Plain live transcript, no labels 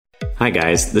Hi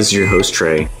guys, this is your host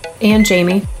Trey. And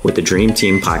Jamie. With the Dream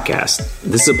Team Podcast.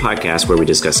 This is a podcast where we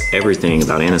discuss everything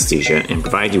about anesthesia and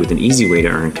provide you with an easy way to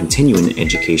earn continuing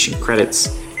education credits.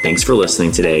 Thanks for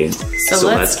listening today. So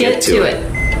let's get to it.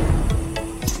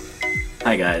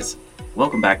 Hi guys,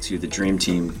 welcome back to the Dream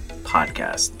Team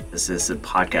Podcast. This is a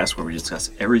podcast where we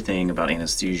discuss everything about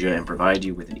anesthesia and provide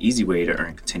you with an easy way to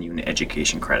earn continuing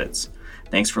education credits.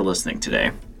 Thanks for listening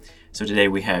today. So today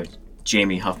we have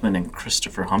Jamie Huffman and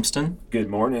Christopher Humpston. Good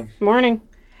morning. Morning.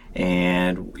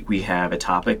 And we have a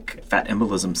topic, fat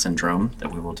embolism syndrome,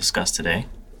 that we will discuss today.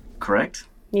 Correct?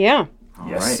 Yeah. All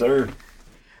yes, right. sir.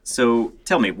 So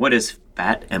tell me, what is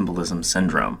fat embolism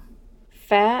syndrome?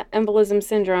 Fat embolism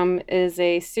syndrome is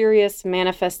a serious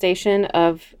manifestation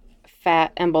of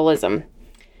fat embolism.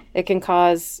 It can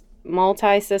cause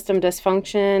multi-system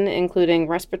dysfunction, including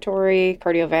respiratory,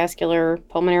 cardiovascular,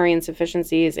 pulmonary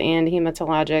insufficiencies, and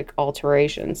hematologic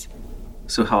alterations.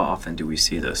 So how often do we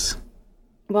see this?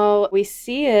 Well, we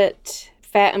see it,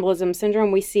 fat embolism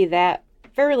syndrome, we see that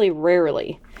fairly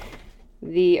rarely.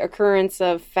 The occurrence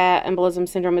of fat embolism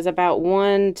syndrome is about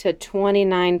 1 to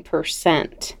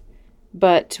 29%,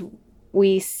 but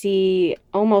we see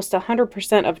almost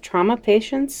 100% of trauma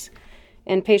patients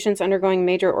and patients undergoing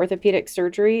major orthopedic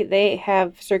surgery. They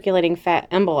have circulating fat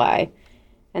emboli,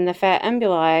 and the fat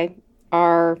emboli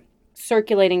are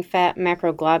circulating fat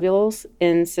macroglobules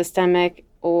in systemic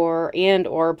or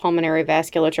pulmonary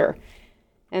vasculature.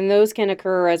 And those can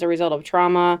occur as a result of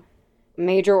trauma,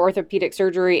 major orthopedic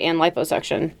surgery, and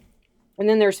liposuction. And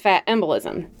then there's fat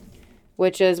embolism,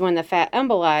 which is when the fat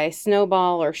emboli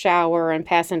snowball or shower and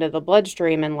pass into the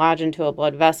bloodstream and lodge into a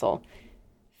blood vessel.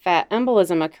 Fat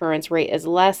embolism occurrence rate is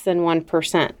less than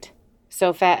 1%.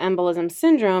 So fat embolism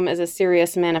syndrome is a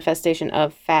serious manifestation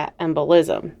of fat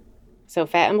embolism. So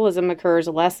fat embolism occurs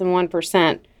less than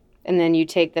 1%, and then you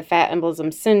take the fat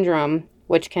embolism syndrome,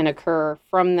 which can occur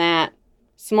from that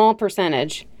small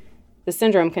percentage. The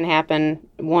syndrome can happen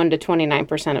 1 to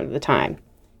 29% of the time.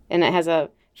 And it has a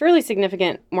fairly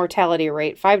significant mortality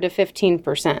rate, 5 to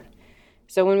 15%.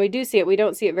 So when we do see it, we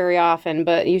don't see it very often,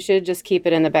 but you should just keep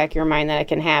it in the back of your mind that it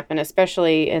can happen,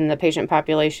 especially in the patient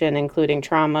population, including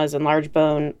traumas and large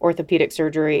bone, orthopedic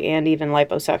surgery, and even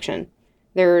liposuction.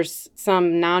 There's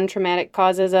some non-traumatic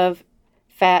causes of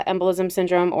fat embolism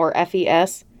syndrome, or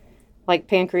FES, like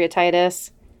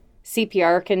pancreatitis.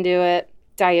 CPR can do it,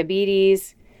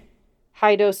 diabetes,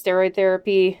 high-dose steroid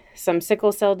therapy, some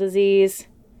sickle cell disease,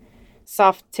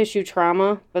 soft tissue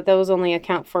trauma, but those only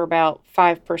account for about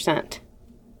 5%.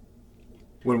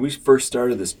 When we first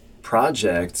started this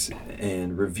project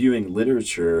and reviewing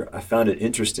literature, I found it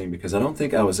interesting because I don't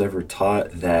think I was ever taught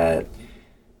that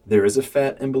there is a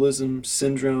fat embolism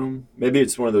syndrome. Maybe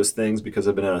it's one of those things because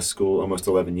I've been out of school almost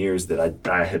 11 years that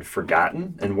I had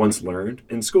forgotten and once learned.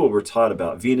 In school, we're taught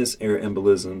about venous air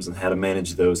embolisms and how to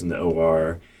manage those in the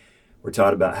OR. We're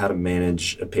taught about how to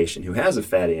manage a patient who has a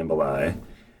fatty emboli.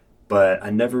 But I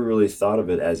never really thought of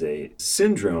it as a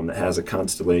syndrome that has a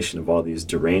constellation of all these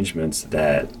derangements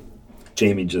that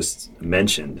Jamie just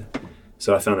mentioned.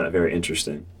 So I found that very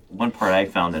interesting. One part I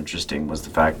found interesting was the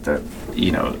fact that,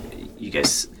 you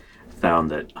guys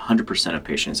found that 100% of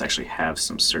patients actually have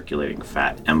some circulating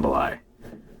fat emboli.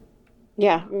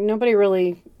 Yeah, nobody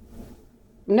really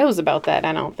knows about that,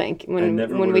 I don't think.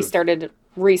 When we started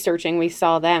researching, we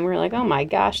saw that and we were like, oh my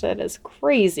gosh, that is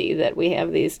crazy that we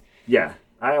have these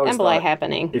I always emboli thought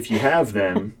happening. If you have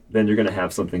them, then you're going to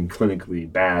have something clinically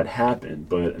bad happen.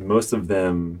 But most of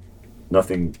them,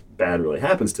 nothing bad really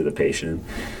happens to the patient.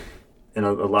 And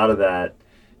a lot of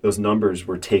those numbers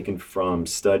were taken from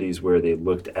studies where they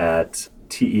looked at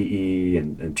TEE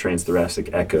and transthoracic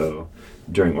echo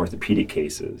during orthopedic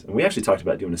cases. And we actually talked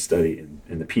about doing a study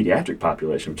in the pediatric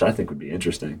population, which I think would be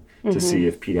interesting to see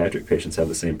if pediatric patients have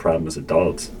the same problem as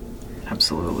adults.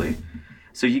 Absolutely.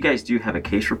 So you guys do have a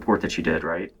case report that you did,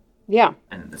 right? Yeah.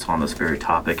 And it's on this very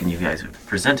topic, and you guys have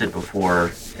presented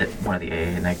before at one of the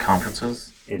AANA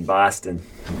conferences? In Boston.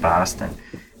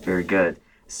 Very good.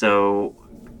 So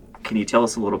can you tell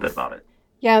us a little bit about it?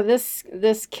 Yeah, this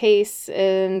case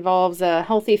involves a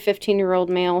healthy 15-year-old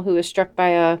male who was struck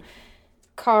by a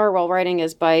car while riding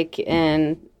his bike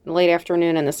in late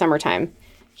afternoon in the summertime.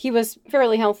 He was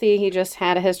fairly healthy. He just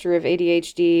had a history of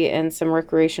ADHD and some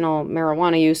recreational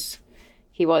marijuana use.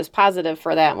 He was positive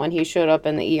for that when he showed up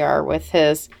in the ER with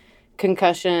his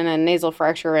concussion and nasal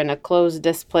fracture and a closed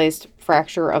displaced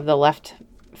fracture of the left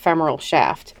femoral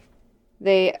shaft.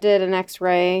 They did an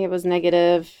X-ray. It was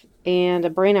negative, and a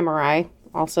brain MRI.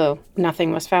 Also,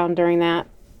 nothing was found during that.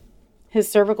 His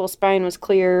cervical spine was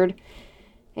cleared,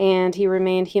 and he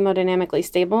remained hemodynamically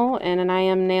stable, and an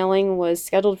IM nailing was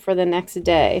scheduled for the next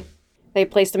day. They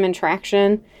placed him in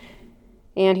traction,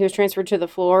 and he was transferred to the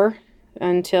floor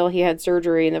until he had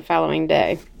surgery the following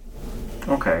day.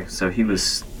 Okay, so he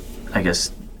was, I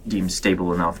guess, deemed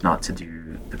stable enough not to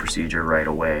do the procedure right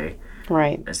away.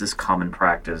 Right. Is this common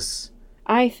practice?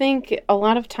 I think a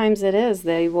lot of times it is.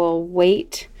 They will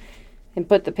wait and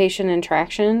put the patient in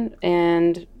traction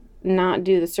and not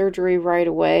do the surgery right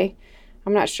away.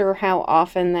 I'm not sure how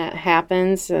often that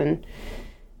happens,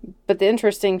 but the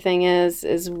interesting thing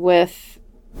is with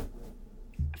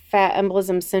fat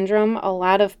embolism syndrome, a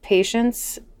lot of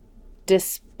patients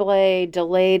display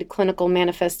delayed clinical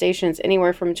manifestations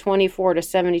anywhere from 24 to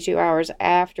 72 hours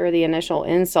after the initial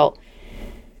insult.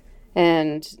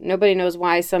 And nobody knows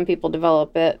why some people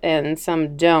develop it and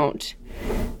some don't.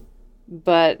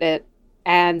 But it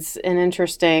adds an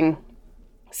interesting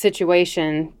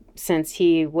situation since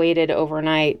he waited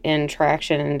overnight in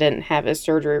traction and didn't have his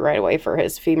surgery right away for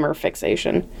his femur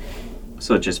fixation.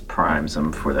 So it just primes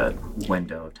him for that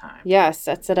window of time. Yeah,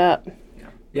 sets it up.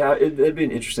 Yeah, it'd be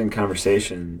an interesting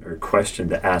conversation or question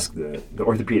to ask the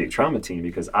orthopedic trauma team,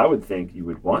 because I would think you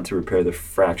would want to repair the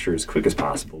fracture as quick as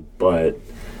possible, but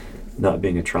not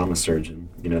being a trauma surgeon,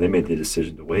 they made the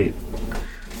decision to wait.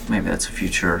 Maybe that's a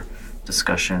future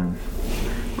discussion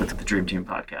with the Dream Team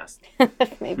podcast.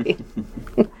 Maybe.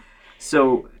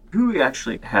 So who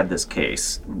actually had this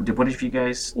case? What did you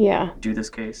guys do this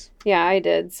case? Yeah, I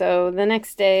did. So the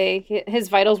next day, his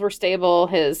vitals were stable.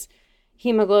 His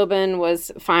hemoglobin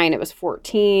was fine. It was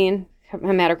 14.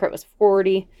 Hematocrit was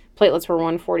 40. Platelets were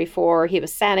 144. He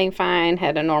was satting fine,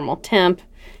 had a normal temp.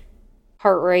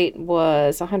 Heart rate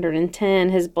was 110.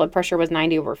 His blood pressure was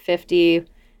 90/50.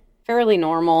 Fairly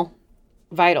normal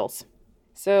vitals.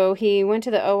 So he went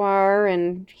to the OR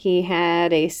and he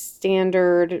had a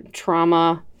standard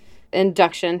trauma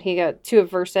induction. He got 2 of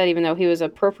Versed, even though he was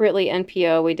appropriately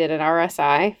NPO. We did an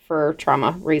RSI for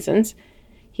trauma reasons.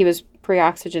 He was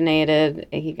pre-oxygenated.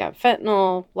 He got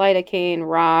fentanyl, lidocaine,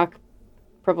 rock,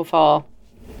 propofol,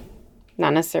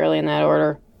 not necessarily in that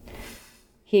order.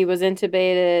 He was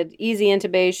intubated, easy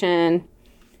intubation,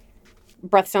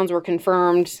 breath sounds were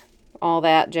confirmed, all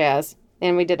that jazz.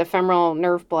 And we did a femoral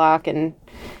nerve block and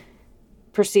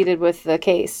proceeded with the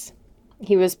case.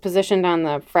 He was positioned on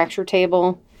the fracture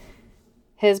table.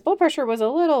 His blood pressure was a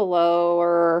little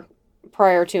lower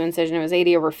prior to incision. It was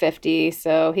 80/50,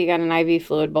 so he got an IV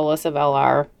fluid bolus of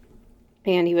LR.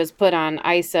 And he was put on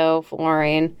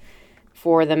isoflurane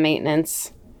for the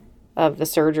maintenance of the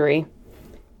surgery.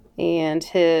 And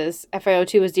his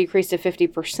FiO2 was decreased to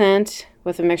 50%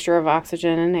 with a mixture of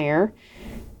oxygen and air.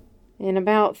 And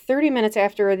about 30 minutes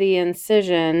after the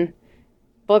incision,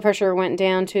 blood pressure went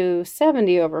down to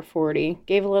 70/40.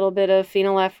 Gave a little bit of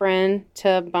phenylephrine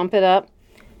to bump it up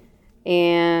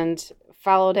and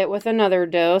followed it with another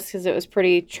dose because it was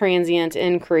pretty transient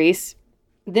increase.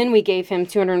 Then we gave him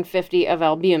 250 of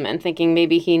albumin, thinking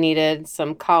maybe he needed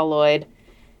some colloid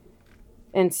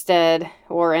instead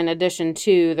or in addition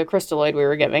to the crystalloid we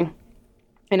were giving.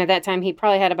 And at that time, he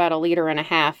probably had about 1.5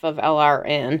 liters of LR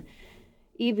in.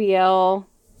 EBL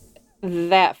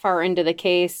that far into the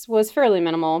case was fairly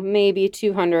minimal, maybe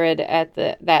 200 at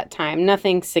that time.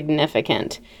 Nothing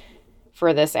significant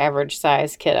for this average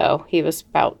size kiddo. He was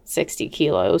about 60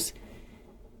 kilos.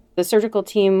 The surgical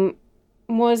team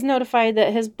was notified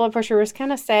that his blood pressure was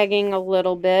kind of sagging a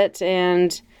little bit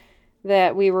and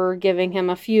that we were giving him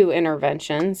a few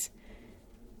interventions.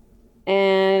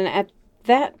 And at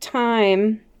that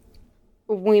time,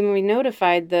 when we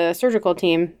notified the surgical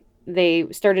team, they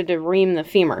started to ream the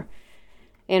femur.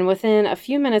 And within a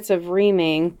few minutes of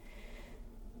reaming,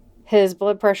 his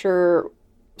blood pressure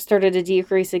started to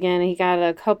decrease again. He got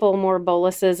a couple more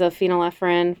boluses of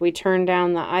phenylephrine. We turned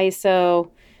down the ISO.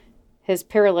 His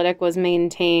paralytic was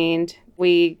maintained.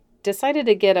 We decided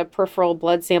to get a peripheral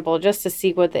blood sample just to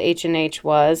see what the H&H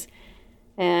was.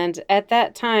 And at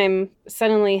that time,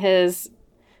 suddenly his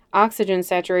oxygen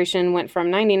saturation went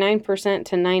from 99%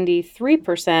 to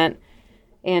 93%,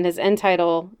 and his end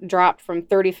tidal dropped from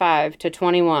 35 to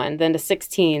 21, then to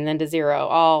 16, then to 0,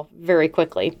 all very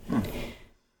quickly.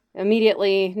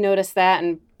 Immediately noticed that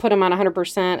and put him on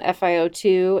 100%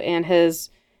 FiO2, and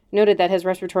noted that his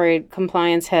respiratory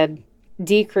compliance had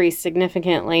decreased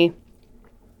significantly.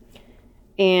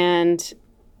 And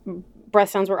breath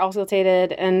sounds were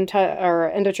auscultated, and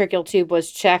our endotracheal tube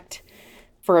was checked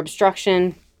for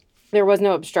obstruction. There was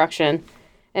no obstruction,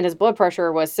 and his blood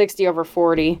pressure was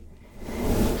 60/40.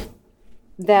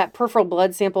 That peripheral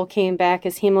blood sample came back.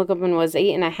 His hemoglobin was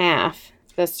 8.5.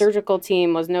 The surgical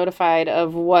team was notified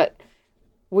of what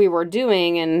we were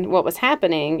doing and what was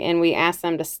happening, and we asked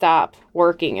them to stop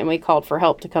working, and we called for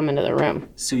help to come into the room.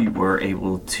 So you were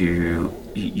able to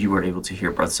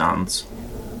hear breath sounds,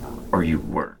 or you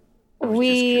were? I was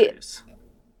just curious.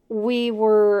 We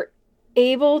were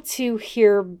able to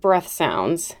hear breath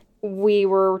sounds. We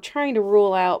were trying to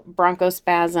rule out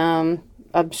bronchospasm,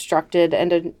 obstructed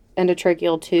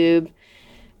endotracheal tube,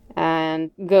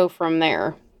 and go from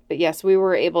there. But yes, we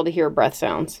were able to hear breath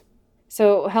sounds.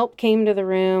 So help came to the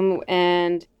room,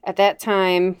 and at that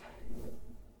time,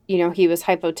 he was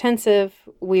hypotensive.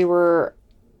 We were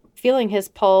feeling his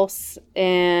pulse,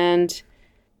 and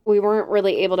we weren't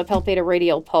really able to palpate a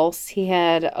radial pulse. He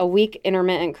had a weak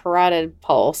intermittent carotid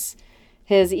pulse.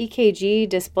 His EKG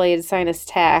displayed sinus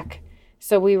tach,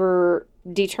 so we were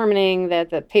determining that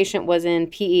the patient was in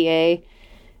PEA,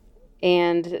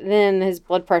 and then his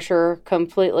blood pressure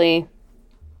completely,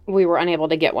 we were unable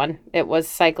to get one. It was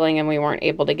cycling, and we weren't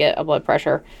able to get a blood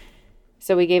pressure.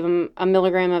 So we gave him 1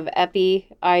 milligram of epi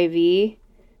IV,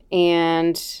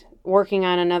 and working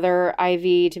on another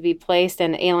IV to be placed,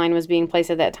 and A-line was being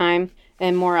placed at that time,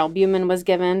 and more albumin was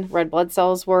given. Red blood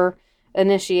cells were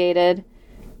initiated.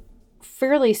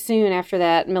 Fairly soon after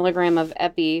that milligram of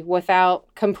epi,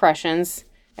 without compressions,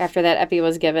 after that epi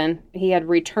was given, he had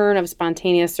return of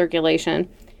spontaneous circulation,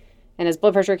 and his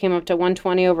blood pressure came up to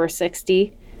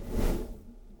 120/60,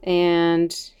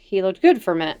 and he looked good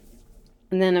for a minute.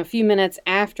 And then a few minutes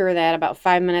after that, about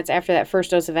 5 minutes after that first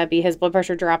dose of epi, his blood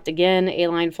pressure dropped again,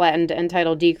 A-line flattened, end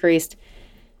tidal decreased.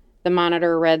 The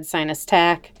monitor read sinus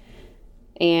tach,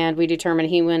 and we determined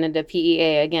he went into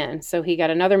PEA again. So he got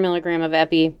another milligram of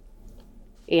epi,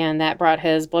 and that brought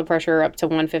his blood pressure up to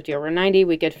 150/90.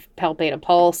 We could palpate a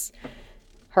pulse.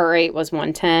 Heart rate was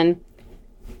 110.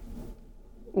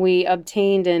 We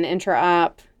obtained an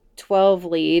intra-op 12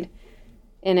 lead,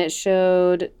 and it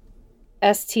showed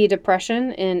ST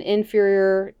depression in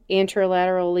inferior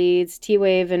anterolateral leads,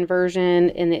 T-wave inversion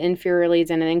in the inferior leads,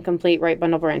 and an incomplete right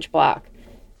bundle branch block.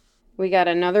 We got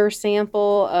another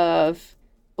sample of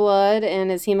blood, and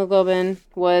his hemoglobin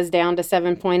was down to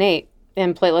 7.8,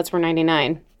 and platelets were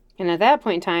 99. And at that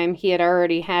point in time, he had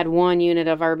already had 1 unit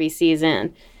of RBCs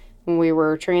in, and we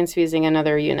were transfusing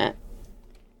another unit.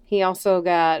 He also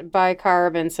got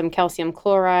bicarb and some calcium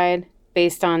chloride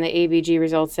based on the ABG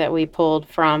results that we pulled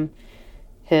from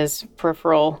his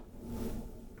peripheral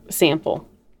sample.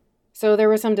 So there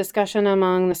was some discussion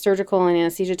among the surgical and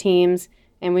anesthesia teams,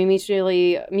 and we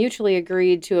mutually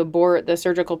agreed to abort the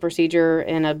surgical procedure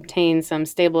and obtain some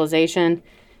stabilization.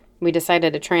 We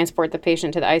decided to transport the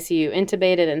patient to the ICU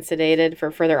intubated and sedated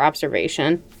for further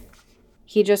observation.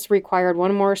 He just required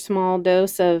 1 more small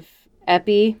dose of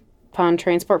epi upon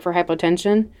transport for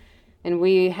hypotension, and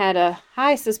we had a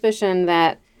high suspicion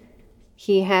that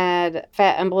he had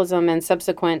fat embolism and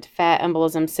subsequent fat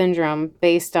embolism syndrome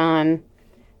based on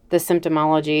the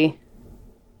symptomology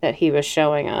that he was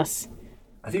showing us.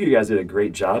 I think you guys did a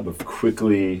great job of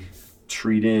quickly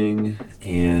treating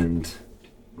and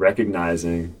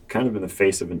recognizing, kind of in the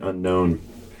face of an unknown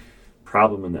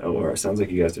problem in the OR. It sounds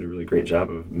like you guys did a really great job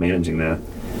of managing that.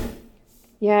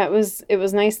 Yeah, it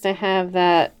was nice to have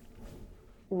that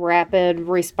rapid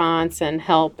response and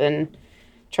help and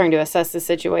trying to assess the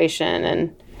situation,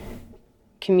 and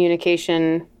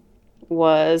communication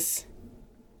was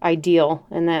ideal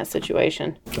in that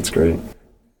situation. That's great.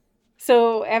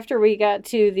 So after we got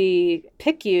to the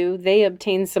PICU, they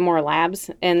obtained some more labs,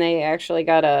 and they actually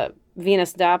got a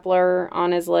venous Doppler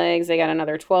on his legs. They got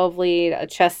another 12 lead, a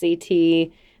chest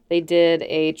CT. They did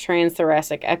a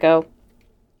transthoracic echo.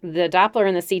 The Doppler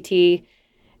and the CT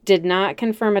did not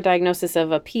confirm a diagnosis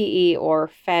of a PE or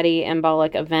fatty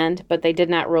embolic event, but they did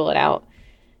not rule it out.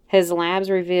 His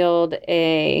labs revealed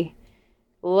a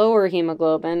lower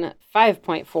hemoglobin,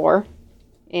 5.4,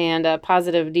 and a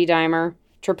positive D-dimer.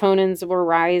 Troponins were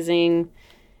rising.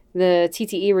 The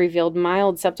TTE revealed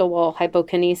mild septal wall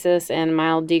hypokinesis and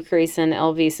mild decrease in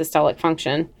LV systolic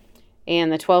function.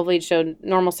 And the 12 lead showed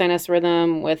normal sinus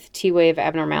rhythm with T-wave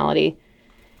abnormality.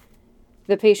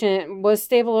 The patient was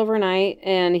stable overnight,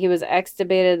 and he was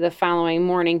extubated the following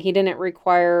morning. He didn't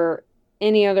require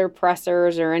any other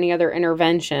pressors or any other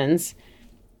interventions.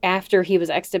 After he was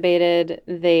extubated,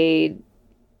 they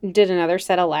did another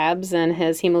set of labs, and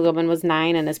his hemoglobin was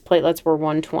 9 and his platelets were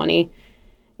 120.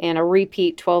 And a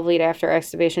repeat 12 lead after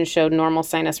extubation showed normal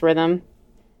sinus rhythm.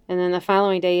 And then the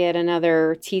following day, he had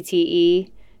another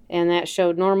TTE, and that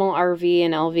showed normal RV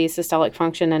and LV systolic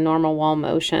function and normal wall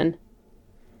motion.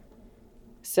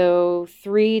 So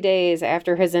 3 days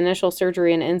after his initial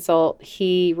surgery and insult,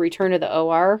 he returned to the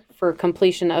OR for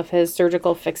completion of his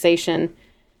surgical fixation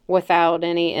without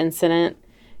any incident.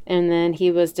 And then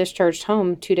he was discharged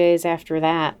home 2 days after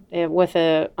that with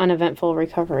an uneventful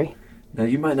recovery. Now,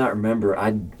 you might not remember,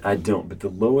 I don't, but the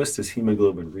lowest his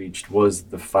hemoglobin reached was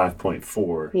the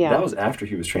 5.4. Yeah. That was after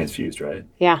he was transfused, right?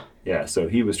 Yeah. Yeah, so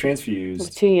he was transfused.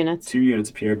 With 2 units. 2 units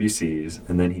of PRBCs,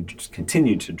 and then he just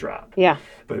continued to drop. Yeah.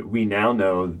 But we now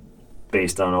know,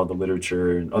 based on all the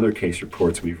literature and other case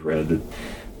reports we've read,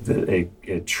 that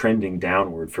a trending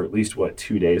downward for at least,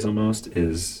 2 days almost,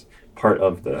 is part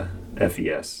of the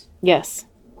FES. Yes.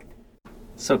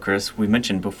 So, Chris, we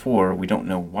mentioned before we don't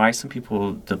know why some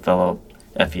people develop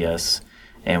FES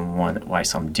and why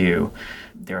some do.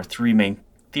 There are 3 main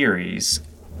theories,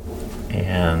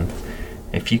 and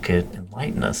if you could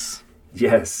enlighten us.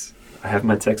 Yes, I have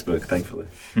my textbook, thankfully.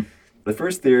 The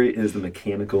first theory is the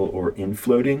mechanical or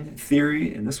infloating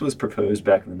theory, and this was proposed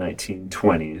back in the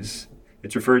 1920s.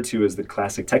 It's referred to as the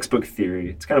classic textbook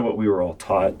theory. It's kind of what we were all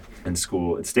taught in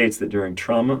school. It states that during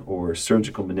trauma or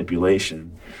surgical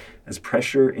manipulation, as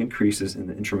pressure increases in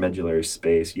the intramedullary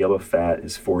space, yellow fat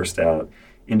is forced out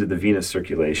into the venous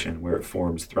circulation, where it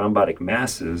forms thrombotic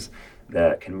masses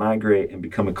that can migrate and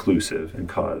become occlusive and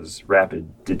cause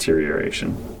rapid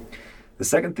deterioration. The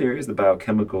second theory is the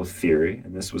biochemical theory,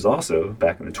 and this was also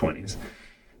back in the 20s.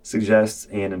 Suggests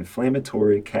an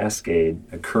inflammatory cascade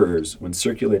occurs when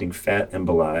circulating fat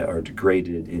emboli are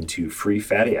degraded into free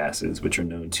fatty acids, which are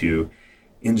known to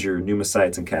injure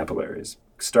pneumocytes and capillaries.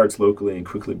 Starts locally and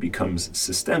quickly becomes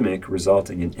systemic,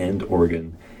 resulting in end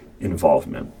organ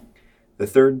involvement. The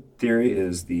third theory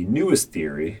is the newest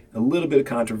theory, a little bit of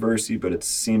controversy, but it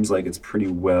seems like it's pretty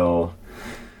well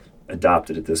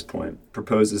adopted at this point.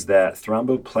 Proposes that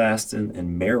thromboplastin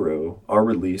and marrow are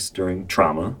released during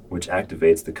trauma, which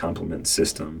activates the complement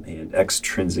system and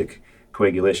extrinsic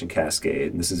coagulation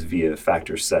cascade, and this is via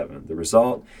factor 7. The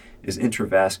result is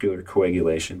intravascular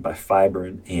coagulation by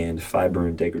fibrin and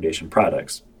fibrin degradation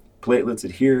products. Platelets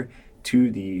adhere to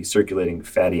the circulating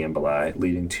fatty emboli,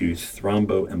 leading to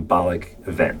thromboembolic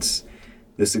events.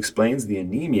 This explains the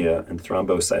anemia and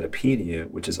thrombocytopenia,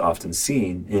 which is often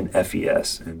seen in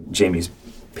FES, and Jamie's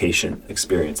patient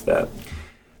experienced that.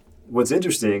 What's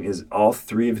interesting is all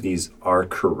 3 of these are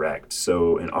correct.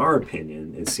 So in our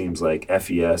opinion, it seems like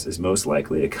FES is most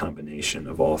likely a combination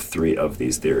of all 3 of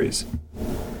these theories.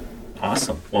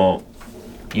 Awesome. Well,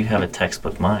 you have a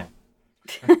textbook mind.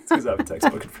 It's because I have a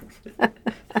textbook in front of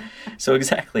me. So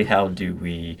exactly how do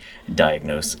we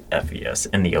diagnose FES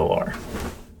in the OR?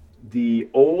 The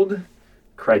old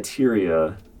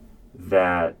criteria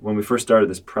that when we first started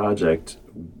this project,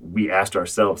 we asked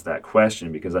ourselves that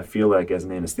question, because I feel like as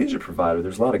an anesthesia provider,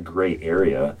 there's a lot of gray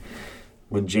area.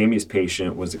 When Jamie's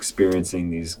patient was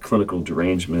experiencing these clinical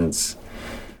derangements,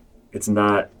 it's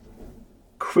not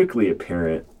quickly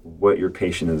apparent what your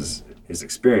patient is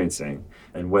experiencing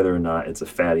and whether or not it's a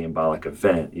fatty embolic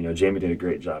event. You know, Jamie did a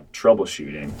great job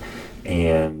troubleshooting,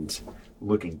 and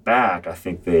looking back, I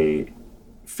think they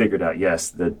figured out, yes,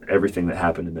 that everything that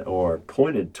happened in the OR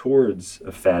pointed towards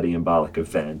a fatty embolic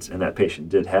event, and that patient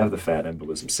did have the fat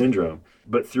embolism syndrome.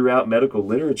 But throughout medical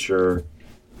literature,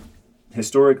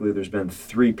 historically, there's been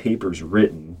 3 papers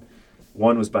written.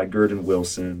 One was by Gurdon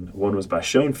Wilson, one was by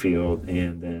Schoenfield,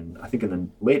 and then I think in the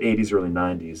late 80s, early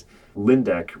 90s,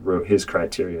 Lindeck wrote his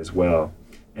criteria as well.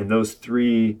 And those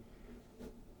 3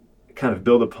 kind of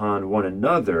build upon one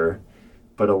another,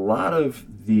 but a lot of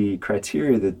the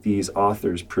criteria that these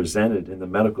authors presented in the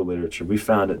medical literature, we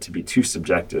found it to be too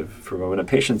subjective. For when a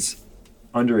patient's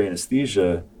under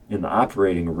anesthesia in the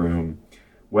operating room,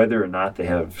 whether or not they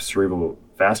have cerebral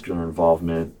vascular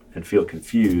involvement and feel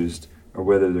confused, or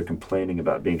whether they're complaining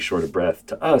about being short of breath,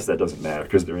 to us that doesn't matter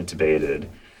because they're intubated,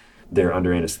 they're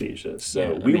under anesthesia.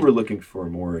 So we were looking for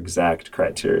more exact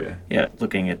criteria. Yeah,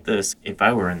 looking at this, if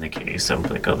I were in the case, I would be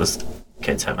like, oh, this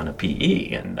kid's having a PE,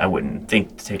 and I wouldn't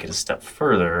think to take it a step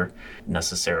further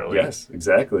necessarily. Yes,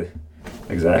 exactly.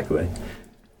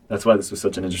 That's why this was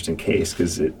such an interesting case,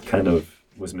 because it kind of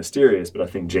was mysterious, but I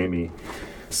think Jamie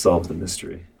solved the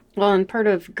mystery. Well, and part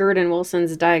of Gurdon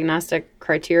Wilson's diagnostic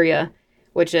criteria,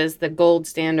 which is the gold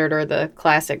standard or the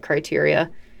classic criteria,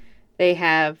 they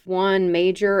have 1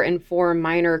 major and 4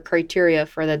 minor criteria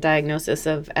for the diagnosis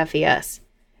of FES.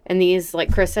 And these,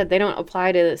 like Chris said, they don't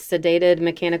apply to sedated,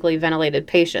 mechanically ventilated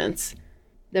patients.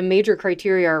 The major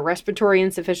criteria are respiratory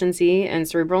insufficiency and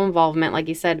cerebral involvement, like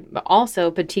you said, but also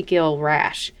petechial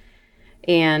rash.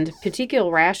 And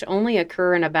petechial rash only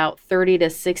occur in about 30 to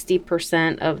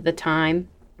 60% of the time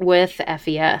with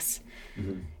FES.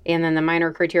 Mm-hmm. And then the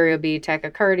minor criteria would be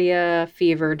tachycardia,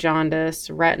 fever, jaundice,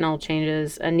 retinal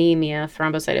changes, anemia,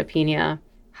 thrombocytopenia,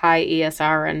 high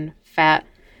ESR, and fat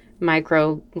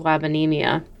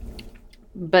microglobulinemia.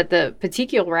 But the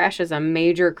petechial rash is a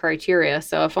major criteria.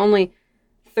 So if only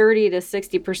 30 to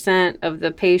 60% of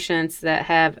the patients that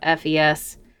have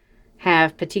FES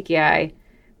have petechiae,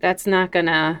 that's not going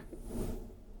to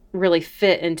really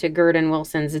fit into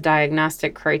Gurdon-Wilson's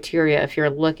diagnostic criteria if you're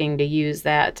looking to use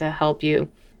that to help you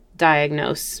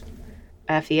diagnose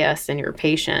FES in your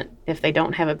patient. If they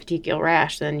don't have a petechial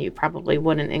rash, then you probably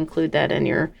wouldn't include that in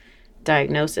your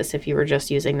diagnosis if you were just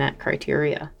using that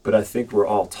criteria. But I think we're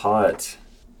all taught,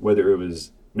 whether it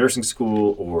was nursing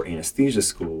school or anesthesia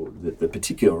school, that the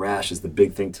petechial rash is the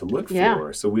big thing to look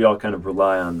for. So we all kind of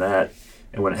rely on that.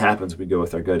 And when it happens, we go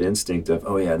with our gut instinct of,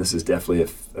 oh yeah, this is definitely a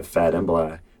fat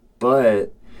emboli.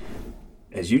 But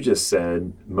as you just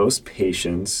said, most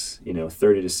patients,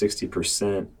 30 to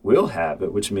 60% will have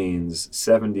it, which means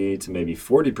 70 to maybe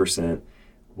 40%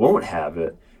 won't have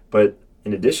it. But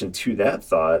in addition to that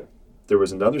thought, there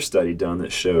was another study done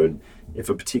that showed if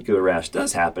a petechial rash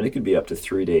does happen, it could be up to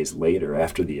 3 days later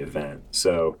after the event.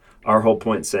 So our whole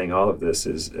point in saying all of this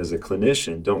is, as a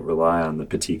clinician, don't rely on the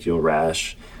petechial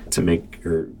rash to make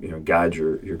or guide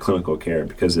your clinical care,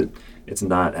 because it's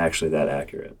not actually that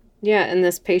accurate. Yeah, and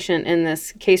this patient in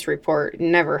this case report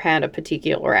never had a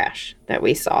petechial rash that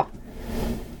we saw.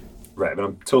 Right, but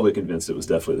I'm totally convinced it was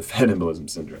definitely the fat embolism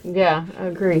syndrome. Yeah, I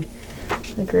agree.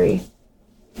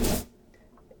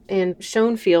 In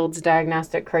Schoenfield's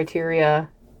diagnostic criteria,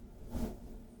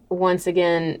 once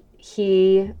again,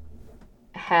 he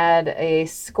had a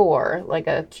score, like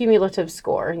a cumulative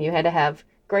score. You had to have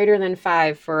greater than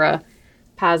 5 for a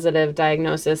positive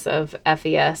diagnosis of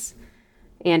FES.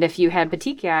 And if you had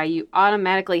petechiae, you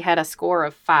automatically had a score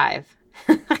of 5.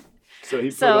 So he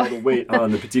put all the weight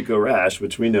on the petechial rash,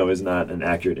 which we know is not an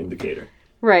accurate indicator.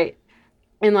 Right.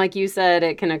 And like you said,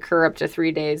 it can occur up to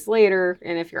 3 days later.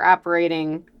 And if you're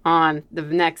operating on the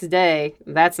next day,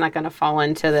 that's not going to fall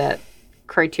into that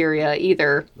criteria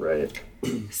either. Right.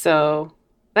 So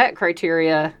that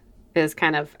criteria is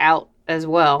kind of out as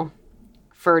well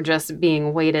for just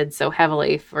being weighted so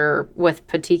heavily. With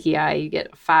petechiae, you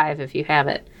get 5 if you have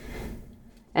it.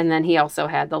 And then he also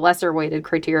had the lesser weighted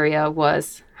criteria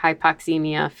was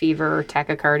hypoxemia, fever,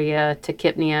 tachycardia,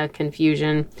 tachypnea,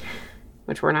 confusion,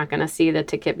 which we're not going to see the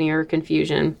tachypnea or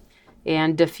confusion,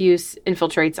 and diffuse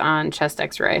infiltrates on chest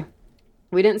x-ray.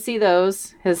 We didn't see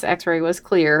those. His x-ray was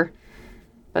clear,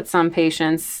 but some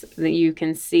patients that you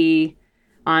can see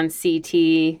on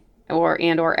CT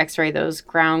or x-ray, those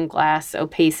ground glass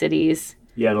opacities.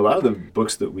 Yeah, and a lot of the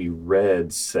books that we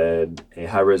read said a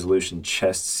high-resolution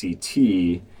chest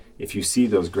CT, if you see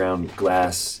those ground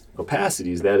glass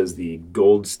opacities, that is the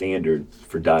gold standard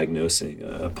for diagnosing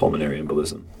a pulmonary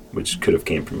embolism, which could have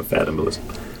came from a fat embolism.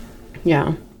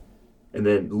 Yeah. And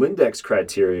then Lindex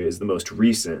criteria is the most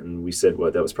recent, and we said,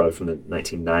 that was probably from the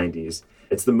 1990s.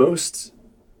 It's the most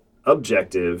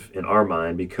objective in our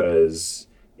mind because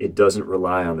it doesn't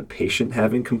rely on the patient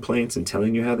having complaints and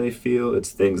telling you how they feel. It's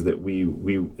things that we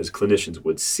as clinicians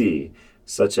would see,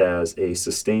 such as a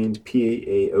sustained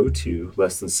PaO2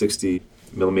 less than 60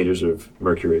 millimeters of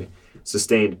mercury,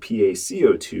 sustained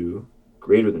PaCO2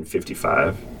 greater than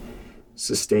 55,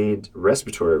 sustained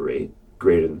respiratory rate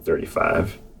greater than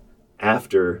 35,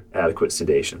 after adequate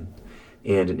sedation,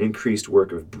 and an increased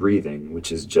work of breathing,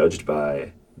 which is judged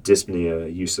by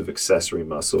dyspnea, use of accessory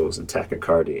muscles, and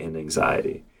tachycardia and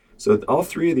anxiety. So all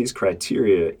 3 of these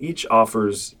criteria each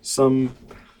offers some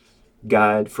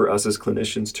guide for us as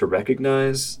clinicians to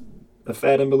recognize a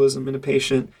fat embolism in a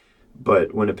patient.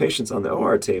 But when a patient's on the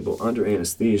OR table under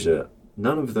anesthesia,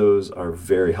 none of those are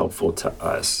very helpful to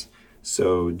us.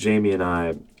 So Jamie and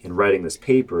I, in writing this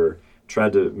paper,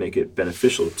 tried to make it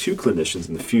beneficial to clinicians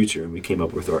in the future, and we came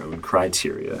up with our own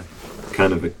criteria,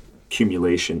 kind of a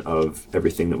accumulation of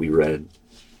everything that we read.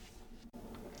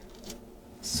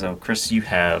 So, Chris, you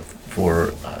have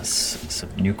for us some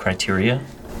new criteria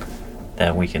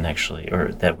that we can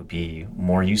that would be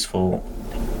more useful.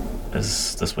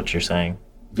 Is this what you're saying?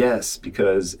 Yes,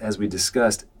 because as we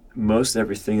discussed, most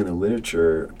everything in the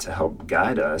literature to help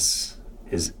guide us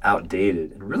is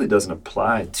outdated and really doesn't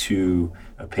apply to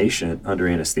a patient under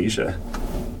anesthesia.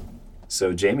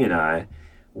 So Jamie and I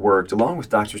worked along with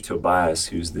Dr. Tobias,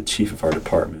 who's the chief of our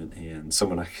department and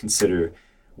someone I consider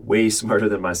way smarter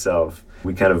than myself.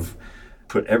 We kind of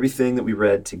put everything that we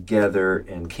read together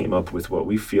and came up with what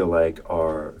we feel like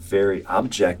are very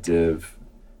objective,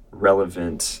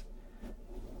 relevant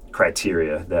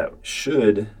criteria that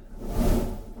should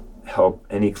help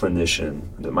any clinician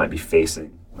that might be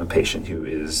facing a patient who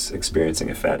is experiencing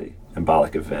a fatty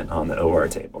embolic event on the OR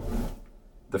table.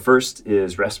 The first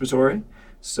is respiratory.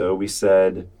 So we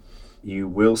said you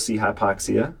will see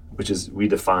hypoxia, which is we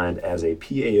defined as a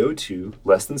PaO2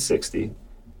 less than 60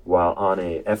 while on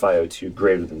a FiO2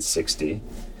 greater than 60,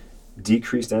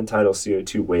 decreased end-tidal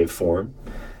CO2 waveform,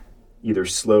 either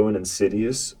slow and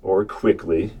insidious or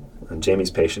quickly. On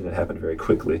Jamie's patient, it happened very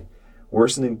quickly.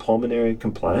 Worsening pulmonary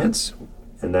compliance,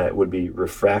 and that would be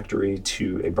refractory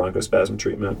to a bronchospasm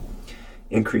treatment.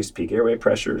 Increased peak airway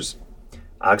pressures.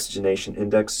 Oxygenation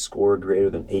index score greater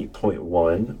than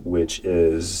 8.1, which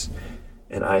is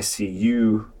an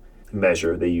ICU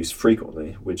measure they use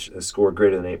frequently, which a score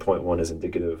greater than 8.1 is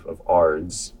indicative of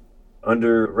ARDS.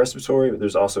 Under respiratory,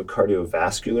 there's also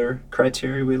cardiovascular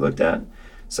criteria we looked at,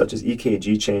 such as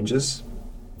EKG changes.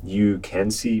 You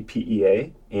can see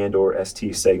PEA and or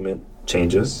ST segment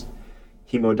changes,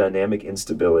 hemodynamic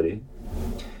instability.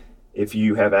 If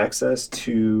you have access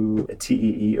to a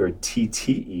TEE or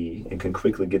TTE and can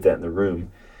quickly get that in the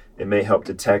room, it may help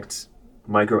detect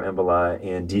microemboli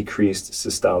and decreased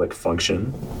systolic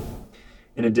function.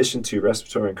 In addition to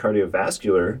respiratory and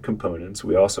cardiovascular components,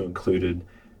 we also included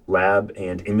lab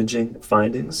and imaging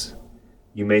findings.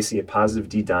 You may see a positive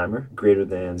D-dimer greater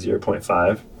than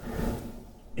 0.5,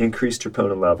 increased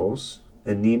troponin levels,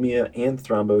 anemia and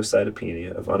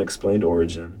thrombocytopenia of unexplained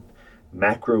origin,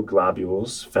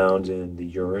 macroglobules found in the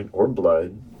urine or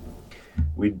blood.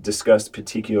 We discussed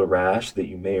petechial rash that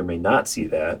you may or may not see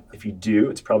that. If you do,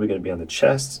 it's probably going to be on the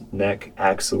chest, neck,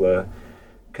 axilla,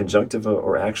 conjunctiva,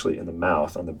 or actually in the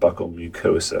mouth on the buccal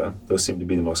mucosa. Those seem to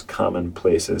be the most common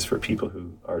places for people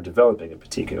who are developing a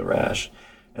petechial rash.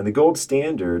 And the gold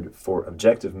standard for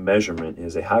objective measurement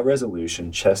is a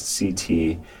high-resolution chest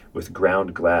CT with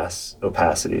ground glass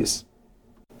opacities.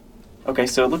 Okay,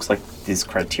 so it looks like these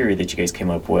criteria that you guys came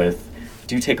up with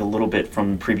do take a little bit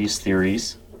from previous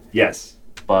theories. Yes.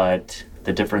 But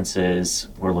the difference is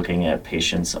we're looking at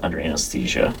patients under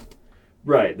anesthesia.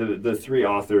 Right. The three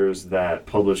authors that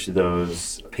published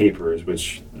those papers,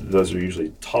 which those are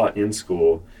usually taught in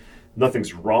school,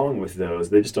 nothing's wrong with those.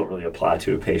 They just don't really apply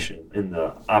to a patient in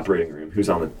the operating room who's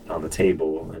on the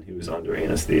table and who's under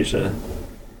anesthesia.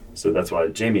 So that's why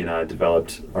Jamie and I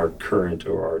developed our current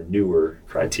or our newer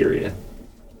criteria.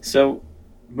 So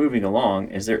moving along,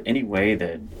 is there any way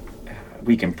that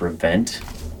we can prevent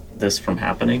this from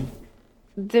happening?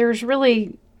 There's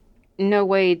really no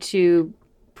way to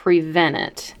prevent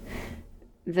it.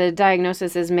 The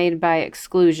diagnosis is made by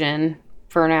exclusion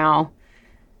for now,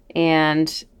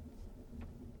 and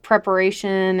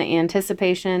preparation,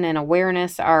 anticipation, and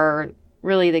awareness are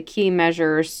really the key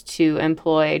measures to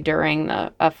employ during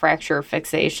a fracture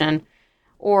fixation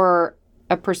or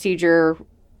a procedure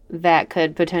that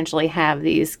could potentially have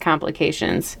these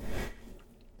complications.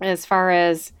 As far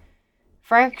as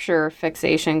fracture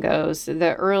fixation goes,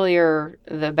 the earlier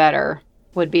the better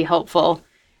would be helpful.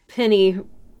 Penny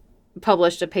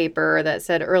published a paper that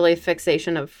said early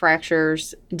fixation of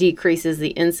fractures decreases the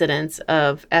incidence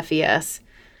of FES,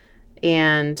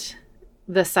 and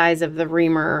the size of the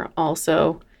reamer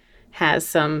also has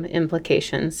some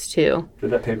implications too.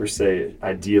 Did that paper say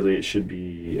ideally it should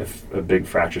be, a big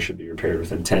fracture should be repaired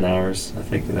within 10 hours? I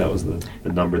think that was the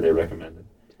number they recommended.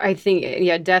 I think,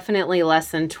 yeah, definitely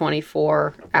less than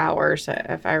 24 hours,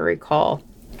 if I recall.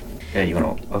 Yeah, you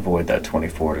want to avoid that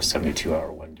 24 to 72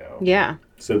 hour window. Yeah.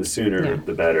 So the sooner,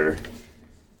 the better.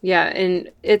 Yeah,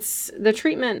 and it's the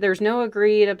treatment, there's no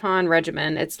agreed upon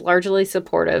regimen. It's largely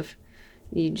supportive.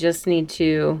 You just need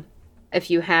to, if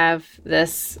you have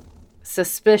this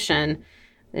suspicion,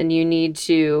 then you need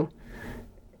to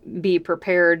be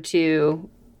prepared to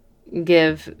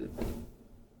give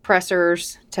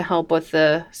pressors to help with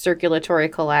the circulatory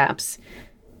collapse,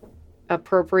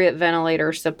 appropriate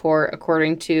ventilator support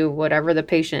according to whatever the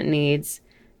patient needs,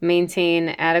 maintain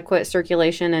adequate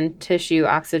circulation and tissue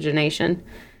oxygenation,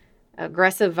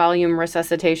 aggressive volume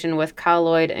resuscitation with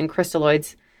colloid and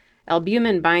crystalloids.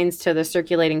 Albumin binds to the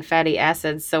circulating fatty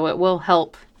acids, so it will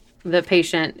help the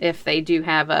patient if they do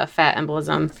have a fat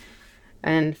embolism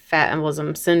and fat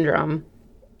embolism syndrome.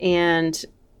 And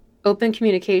open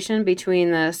communication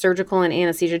between the surgical and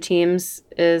anesthesia teams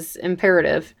is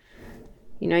imperative.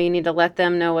 You need to let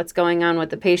them know what's going on with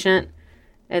the patient.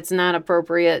 It's not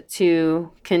appropriate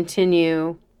to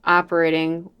continue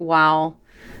operating while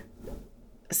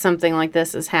something like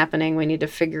this is happening. We need to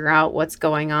figure out what's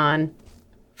going on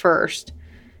first.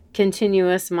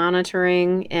 Continuous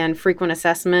monitoring and frequent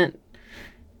assessment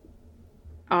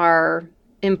are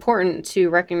important to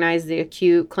recognize the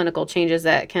acute clinical changes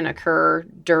that can occur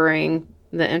during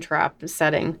the intraop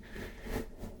setting.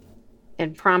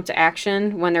 And prompt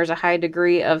action when there's a high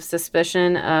degree of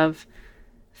suspicion of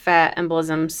fat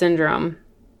embolism syndrome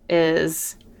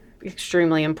is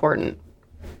extremely important.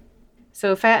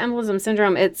 So fat embolism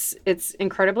syndrome, it's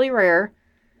incredibly rare.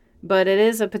 but it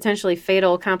is a potentially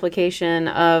fatal complication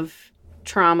of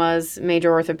traumas,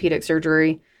 major orthopedic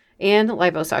surgery, and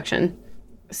liposuction.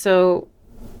 So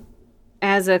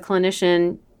as a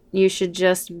clinician, you should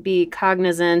just be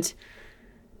cognizant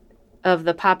of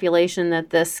the population that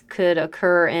this could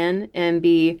occur in and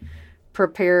be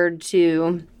prepared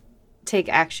to take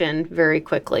action very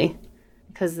quickly,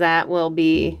 because that will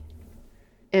be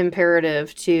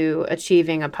imperative to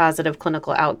achieving a positive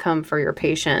clinical outcome for your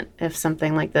patient if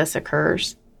something like this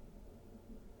occurs.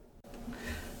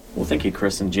 Well, thank you,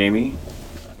 Chris and Jamie.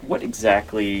 What are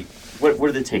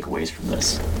the takeaways from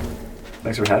this?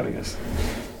 Thanks for having us.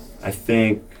 I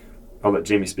think, I'll let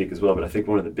Jamie speak as well, but I think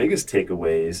one of the biggest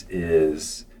takeaways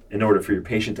is, in order for your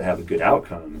patient to have a good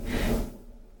outcome,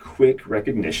 quick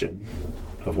recognition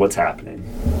of what's happening.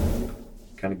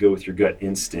 Kind of go with your gut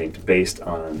instinct based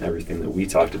on everything that we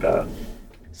talked about.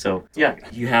 So,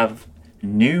 you have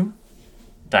new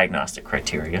diagnostic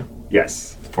criteria.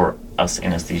 Yes. For us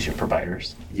anesthesia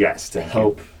providers. Yes, to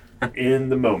help in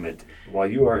the moment while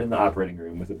you are in the operating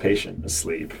room with a patient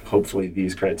asleep. Hopefully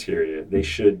these criteria, they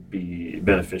should be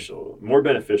beneficial, more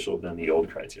beneficial than the old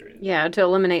criteria. Yeah, to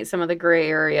eliminate some of the gray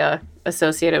area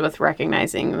associated with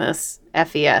recognizing this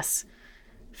FES,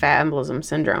 fat embolism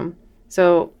syndrome.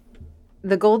 So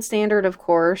the gold standard, of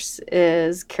course,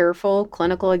 is careful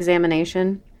clinical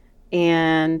examination,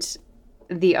 and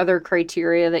the other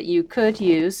criteria that you could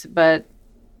use, but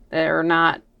they're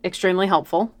not extremely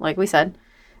helpful, like we said,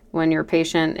 when your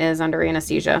patient is under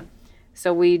anesthesia.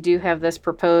 So we do have this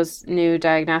proposed new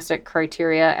diagnostic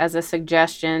criteria as a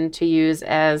suggestion to use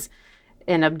as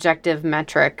an objective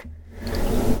metric.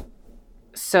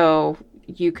 So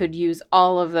you could use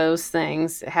all of those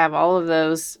things, have all of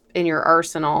those in your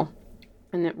arsenal.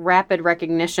 And that rapid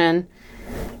recognition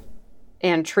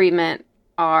and treatment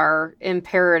are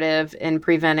imperative in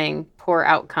preventing poor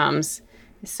outcomes.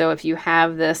 So if you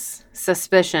have this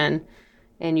suspicion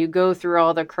and you go through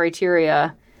all the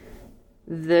criteria,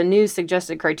 the new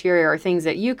suggested criteria are things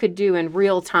that you could do in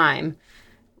real time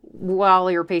while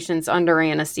your patient's under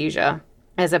anesthesia,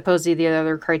 as opposed to the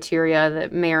other criteria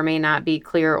that may or may not be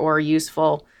clear or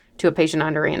useful to a patient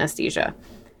under anesthesia.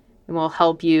 It will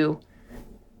help you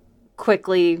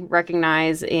quickly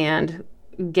recognize and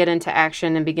get into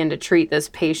action and begin to treat this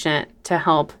patient to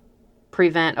help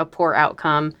prevent a poor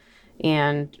outcome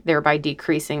and thereby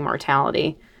decreasing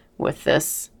mortality with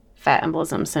this fat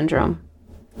embolism syndrome.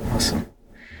 Awesome.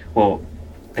 Well,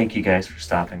 thank you guys for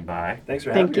stopping by. Thanks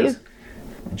for having us.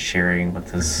 And sharing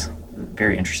with this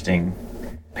very interesting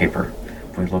paper.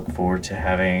 We look forward to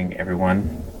having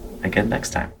everyone again next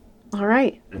time. All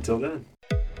right. Until then.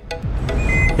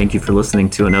 Thank you for listening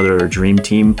to another Dream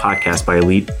Team podcast by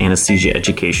Elite Anesthesia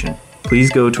Education.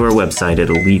 Please go to our website at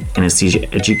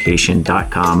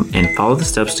eliteanesthesiaeducation.com and follow the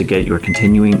steps to get your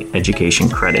continuing education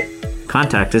credit.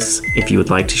 Contact us if you would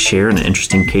like to share an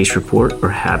interesting case report or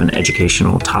have an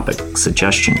educational topic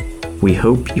suggestion. We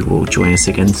hope you will join us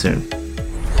again soon.